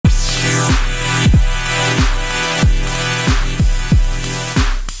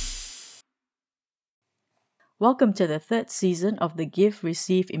Welcome to the third season of the Give,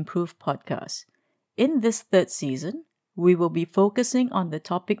 Receive, Improve podcast. In this third season, we will be focusing on the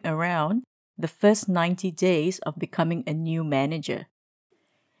topic around the first 90 days of becoming a new manager.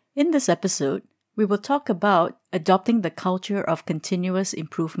 In this episode, we will talk about adopting the culture of continuous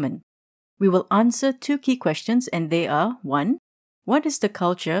improvement. We will answer two key questions, and they are 1. What is the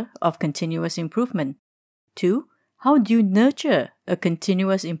culture of continuous improvement? 2. How do you nurture a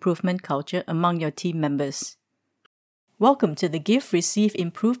continuous improvement culture among your team members? Welcome to the Give, Receive,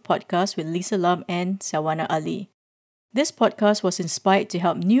 Improve podcast with Lisa Lam and Sawana Ali. This podcast was inspired to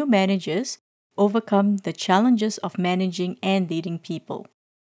help new managers overcome the challenges of managing and leading people.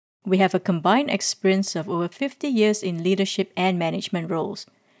 We have a combined experience of over 50 years in leadership and management roles.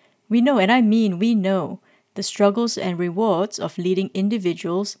 We know, and I mean we know, the struggles and rewards of leading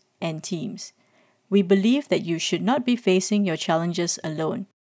individuals and teams. We believe that you should not be facing your challenges alone.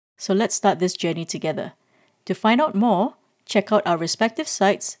 So let's start this journey together. To find out more, check out our respective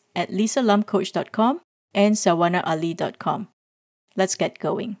sites at lisalamcoach.com and sawanaali.com. Let's get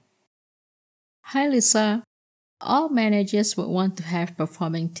going. Hi Lisa. All managers would want to have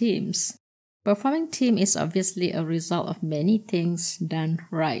performing teams. Performing team is obviously a result of many things done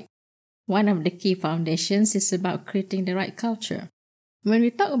right. One of the key foundations is about creating the right culture. When we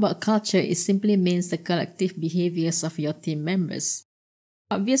talk about culture, it simply means the collective behaviors of your team members.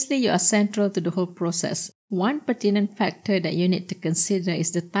 Obviously, you are central to the whole process. One pertinent factor that you need to consider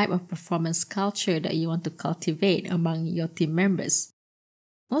is the type of performance culture that you want to cultivate among your team members.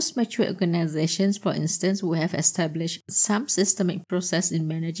 Most mature organizations, for instance, will have established some systemic process in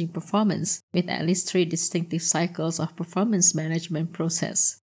managing performance, with at least 3 distinctive cycles of performance management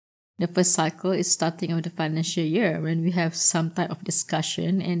process. The first cycle is starting of the financial year, when we have some type of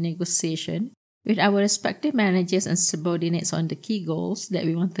discussion and negotiation with our respective managers and subordinates on the key goals that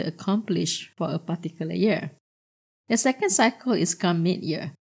we want to accomplish for a particular year. The second cycle is come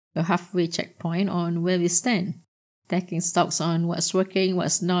mid-year, a halfway checkpoint on where we stand, taking stocks on what's working,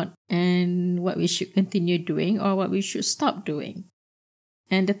 what's not, and what we should continue doing or what we should stop doing.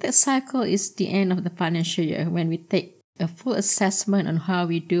 And the third cycle is the end of the financial year, when we take a full assessment on how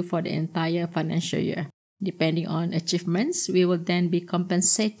we do for the entire financial year. Depending on achievements, we will then be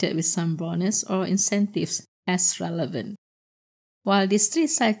compensated with some bonus or incentives as relevant. While these 3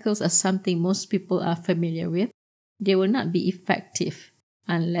 cycles are something most people are familiar with, they will not be effective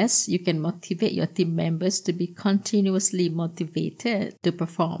unless you can motivate your team members to be continuously motivated to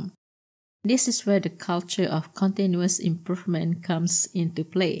perform. This is where the culture of continuous improvement comes into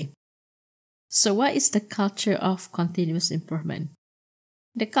play. So what is the culture of continuous improvement?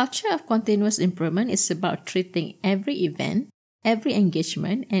 The culture of continuous improvement is about treating every event, every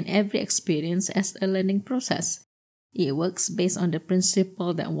engagement, and every experience as a learning process. It works based on the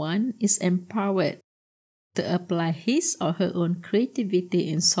principle that one is empowered to apply his or her own creativity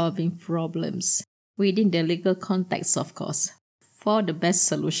in solving problems, within the legal context, of course, for the best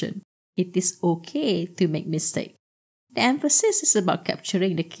solution. It is okay to make mistakes. The emphasis is about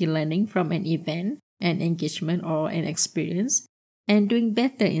capturing the key learning from an event, an engagement, or an experience, and doing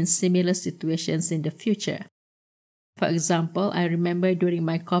better in similar situations in the future. For example, I remember during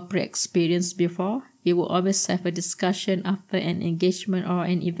my corporate experience before, we would always have a discussion after an engagement or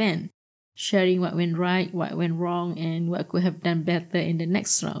an event, sharing what went right, what went wrong, and what could have done better in the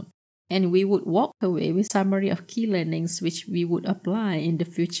next round. And we would walk away with a summary of key learnings which we would apply in the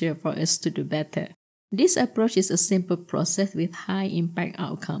future for us to do better. This approach is a simple process with high impact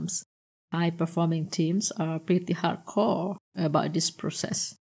outcomes. High-performing teams are pretty hardcore about this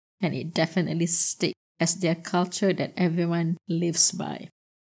process, and it definitely sticks as their culture that everyone lives by.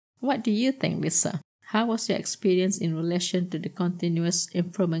 What do you think, Lisa? How was your experience in relation to the continuous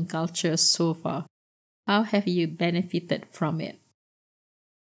improvement culture so far? How have you benefited from it?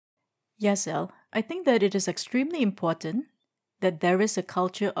 Yes, El. I think that it is extremely important that there is a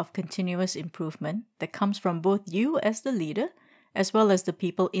culture of continuous improvement that comes from both you as the leader as well as the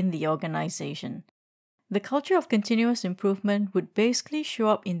people in the organization. The culture of continuous improvement would basically show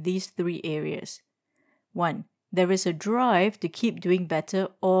up in these 3 areas. 1. There is a drive to keep doing better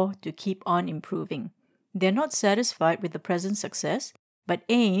or to keep on improving. They're not satisfied with the present success, but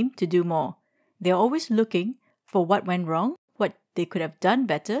aim to do more. They're always looking for what went wrong, what they could have done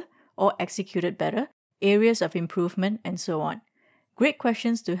better or executed better, areas of improvement, and so on. Great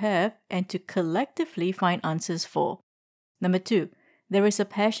questions to have and to collectively find answers for. Number 2, there is a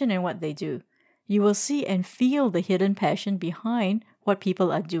passion in what they do. You will see and feel the hidden passion behind what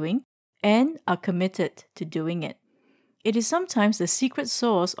people are doing and are committed to doing it. It is sometimes the secret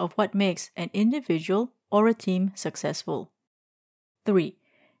source of what makes an individual or a team successful. 3.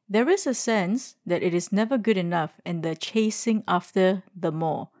 There is a sense that it is never good enough and the chasing after the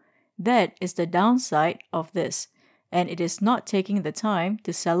more. That is the downside of this, and it is not taking the time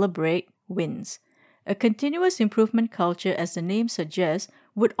to celebrate wins. A continuous improvement culture, as the name suggests,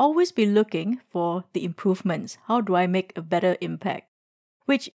 would always be looking for the improvements. How do I make a better impact?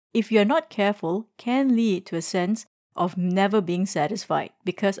 Which, if you're not careful, can lead to a sense of never being satisfied,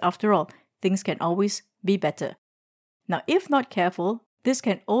 because after all, things can always be better. Now, if not careful, this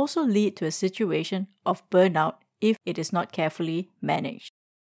can also lead to a situation of burnout if it is not carefully managed.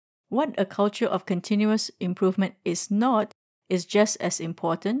 What a culture of continuous improvement is not is just as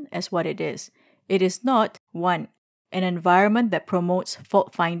important as what it is. It is not, one, an environment that promotes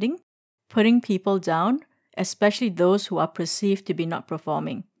fault finding, putting people down, especially those who are perceived to be not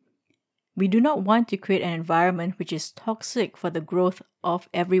performing. We do not want to create an environment which is toxic for the growth of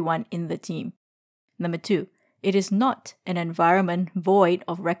everyone in the team. Number two, it is not an environment void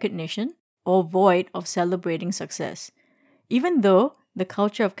of recognition or void of celebrating success. Even though the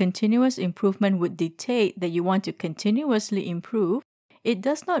culture of continuous improvement would dictate that you want to continuously improve, it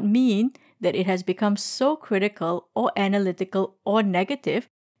does not mean that it has become so critical or analytical or negative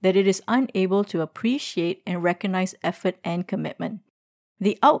that it is unable to appreciate and recognize effort and commitment.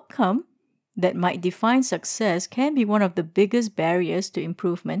 The outcome that might define success can be one of the biggest barriers to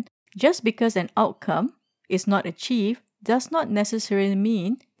improvement. Just because an outcome is not achieved does not necessarily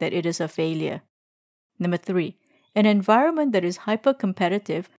mean that it is a failure. Number three, an environment that is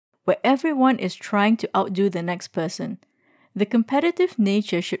hyper-competitive where everyone is trying to outdo the next person. The competitive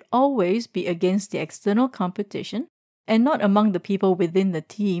nature should always be against the external competition and not among the people within the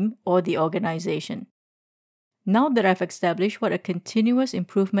team or the organization. Now that I've established what a continuous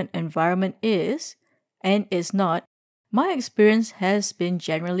improvement environment is and is not, my experience has been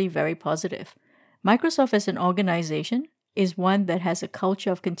generally very positive. Microsoft as an organization is one that has a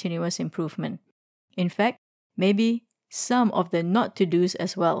culture of continuous improvement. In fact, maybe some of the not-to-dos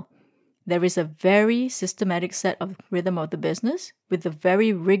as well. There is a very systematic set of rhythm of the business with a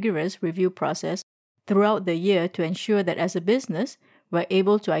very rigorous review process throughout the year to ensure that as a business, we're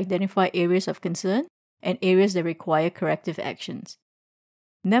able to identify areas of concern and areas that require corrective actions.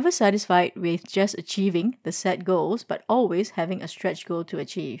 Never satisfied with just achieving the set goals, but always having a stretch goal to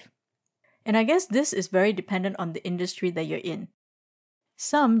achieve. And I guess this is very dependent on the industry that you're in.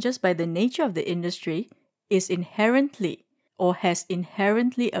 Some, just by the nature of the industry, is inherently or has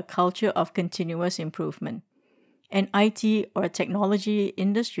inherently a culture of continuous improvement. An IT or a technology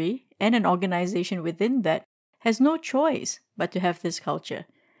industry and an organization within that has no choice but to have this culture.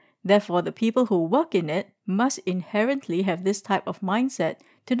 Therefore, the people who work in it must inherently have this type of mindset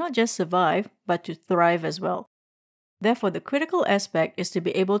to not just survive, but to thrive as well. Therefore, the critical aspect is to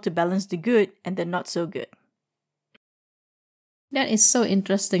be able to balance the good and the not so good. That is so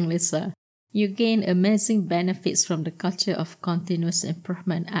interesting, Lisa. You gain amazing benefits from the culture of continuous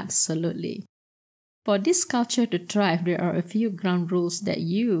improvement, absolutely. For this culture to thrive, there are a few ground rules that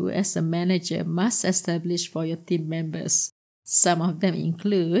you, as a manager, must establish for your team members. Some of them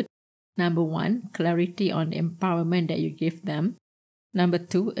include: number one, clarity on the empowerment that you give them. Number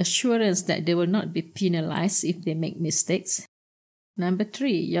two, assurance that they will not be penalized if they make mistakes. Number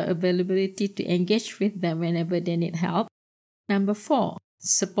three, your availability to engage with them whenever they need help. Number four,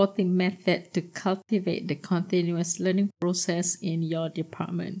 supporting method to cultivate the continuous learning process in your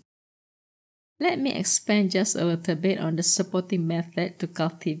department. Let me expand just a little bit on the supporting method to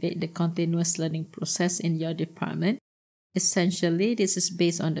cultivate the continuous learning process in your department. Essentially, this is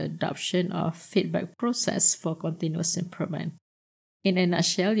based on the adoption of feedback process for continuous improvement. In a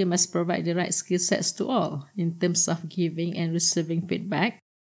nutshell, you must provide the right skill sets to all in terms of giving and receiving feedback,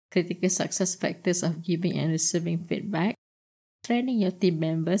 critical success factors of giving and receiving feedback, training your team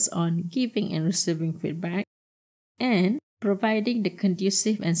members on giving and receiving feedback, and providing the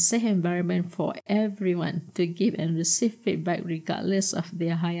conducive and safe environment for everyone to give and receive feedback regardless of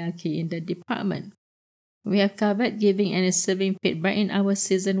their hierarchy in the department. We have covered giving and receiving feedback in our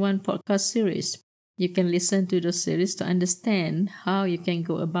Season 1 podcast series. You can listen to the series to understand how you can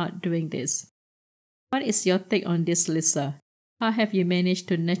go about doing this. What is your take on this, Lisa? How have you managed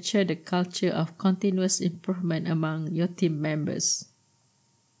to nurture the culture of continuous improvement among your team members?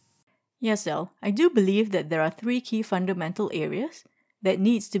 Yes, Elle, I do believe that there are 3 key fundamental areas that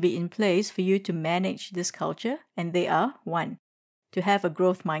needs to be in place for you to manage this culture, and they are: 1, to have a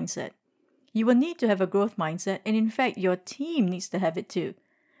growth mindset. You will need to have a growth mindset, and in fact, your team needs to have it too.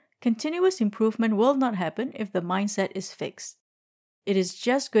 Continuous improvement will not happen if the mindset is fixed. It is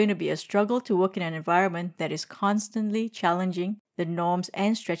just going to be a struggle to work in an environment that is constantly challenging the norms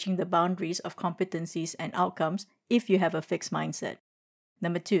and stretching the boundaries of competencies and outcomes if you have a fixed mindset.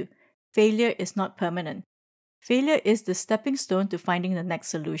 Number 2, failure is not permanent. Failure is the stepping stone to finding the next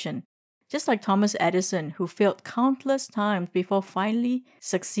solution. Just like Thomas Edison, who failed countless times before finally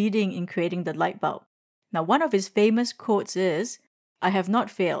succeeding in creating the light bulb. Now, one of his famous quotes is, "I have not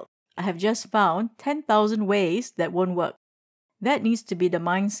failed. I have just found 10,000 ways that won't work." That needs to be the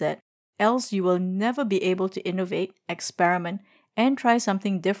mindset, else you will never be able to innovate, experiment, and try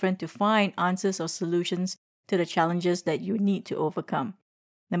something different to find answers or solutions to the challenges that you need to overcome.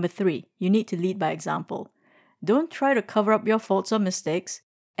 Number 3, you need to lead by example. Don't try to cover up your faults or mistakes.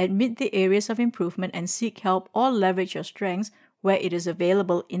 Admit the areas of improvement and seek help or leverage your strengths where it is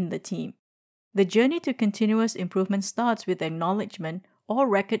available in the team. The journey to continuous improvement starts with acknowledgement or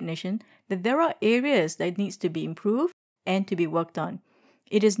recognition that there are areas that needs to be improved and to be worked on.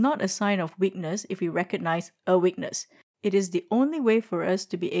 It is not a sign of weakness if we recognize a weakness. It is the only way for us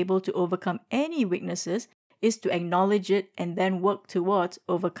to be able to overcome any weaknesses is to acknowledge it and then work towards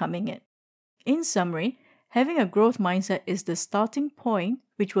overcoming it. In summary, having a growth mindset is the starting point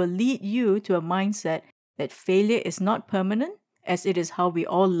which will lead you to a mindset that failure is not permanent, as it is how we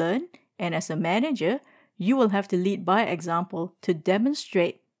all learn, and as a manager, you will have to lead by example to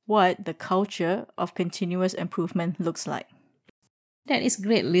demonstrate what the culture of continuous improvement looks like. That is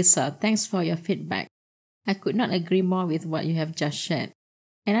great, Lisa. Thanks for your feedback. I could not agree more with what you have just shared.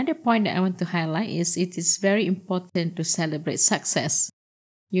 Another point that I want to highlight is it is very important to celebrate success.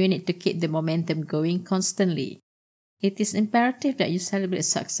 You need to keep the momentum going constantly. It is imperative that you celebrate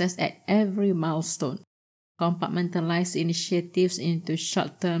success at every milestone. Compartmentalize initiatives into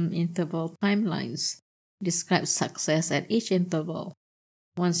short-term interval timelines. Describe success at each interval.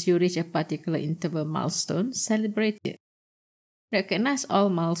 Once you reach a particular interval milestone, celebrate it. Recognize all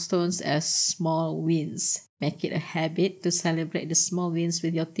milestones as small wins. Make it a habit to celebrate the small wins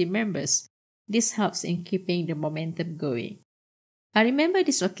with your team members. This helps in keeping the momentum going. I remember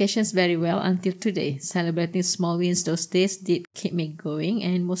these occasions very well until today. Celebrating small wins those days did keep me going,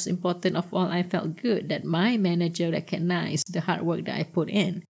 and most important of all, I felt good that my manager recognized the hard work that I put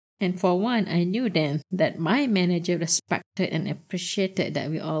in. And for one, I knew then that my manager respected and appreciated that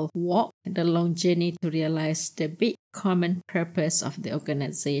we all walked the long journey to realize the big common purpose of the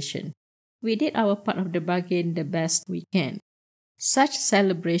organization. We did our part of the bargain the best we can. Such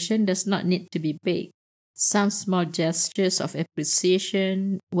celebration does not need to be big. Some small gestures of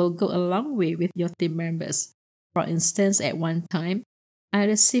appreciation will go a long way with your team members. For instance, at one time, I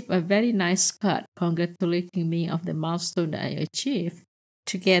received a very nice card congratulating me of the milestone that I achieved,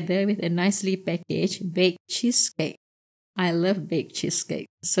 together with a nicely packaged baked cheesecake. I love baked cheesecake,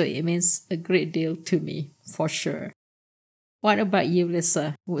 so it means a great deal to me, for sure. What about you,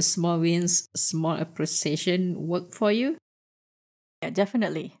 Lisa? Would small wins, small appreciation work for you? Yeah,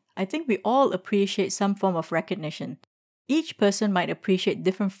 definitely. I think we all appreciate some form of recognition. Each person might appreciate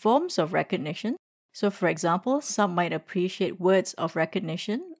different forms of recognition. So, for example, some might appreciate words of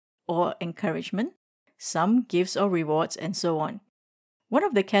recognition or encouragement, some gifts or rewards, and so on. One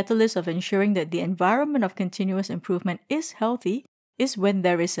of the catalysts of ensuring that the environment of continuous improvement is healthy is when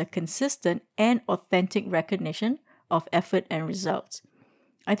there is a consistent and authentic recognition of effort and results.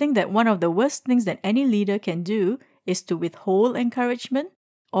 I think that one of the worst things that any leader can do is to withhold encouragement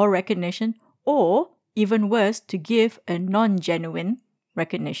or recognition, or, even worse, to give a non-genuine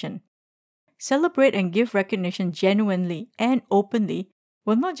recognition. Celebrate and give recognition genuinely and openly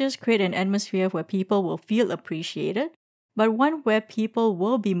will not just create an atmosphere where people will feel appreciated, but one where people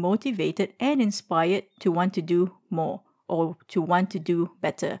will be motivated and inspired to want to do more or to want to do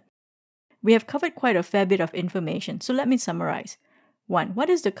better. We have covered quite a fair bit of information, so let me summarize. 1. What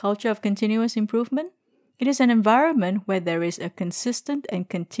is the culture of continuous improvement? It is an environment where there is a consistent and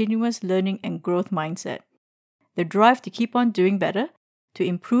continuous learning and growth mindset. The drive to keep on doing better, to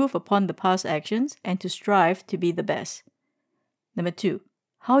improve upon the past actions, and to strive to be the best. Number 2.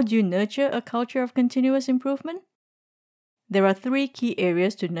 How do you nurture a culture of continuous improvement? There are 3 key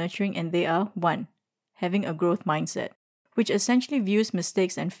areas to nurturing, and they are 1. Having a growth mindset, which essentially views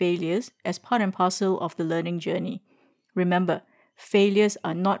mistakes and failures as part and parcel of the learning journey. Remember, failures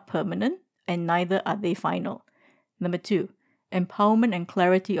are not permanent, and neither are they final. Number 2, empowerment and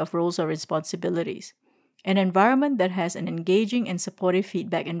clarity of roles or responsibilities. An environment that has an engaging and supportive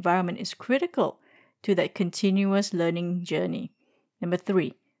feedback environment is critical to that continuous learning journey. Number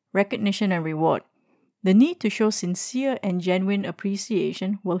 3, recognition and reward. The need to show sincere and genuine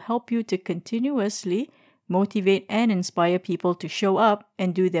appreciation will help you to continuously motivate and inspire people to show up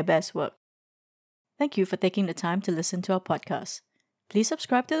and do their best work. Thank you for taking the time to listen to our podcast. Please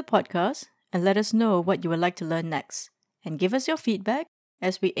subscribe to the podcast and let us know what you would like to learn next. And give us your feedback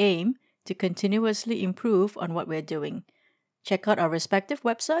as we aim to continuously improve on what we're doing. Check out our respective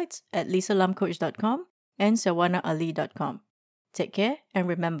websites at lisalamcoach.com and sawanaali.com. Take care, and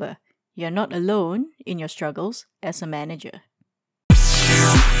remember, you're not alone in your struggles as a manager.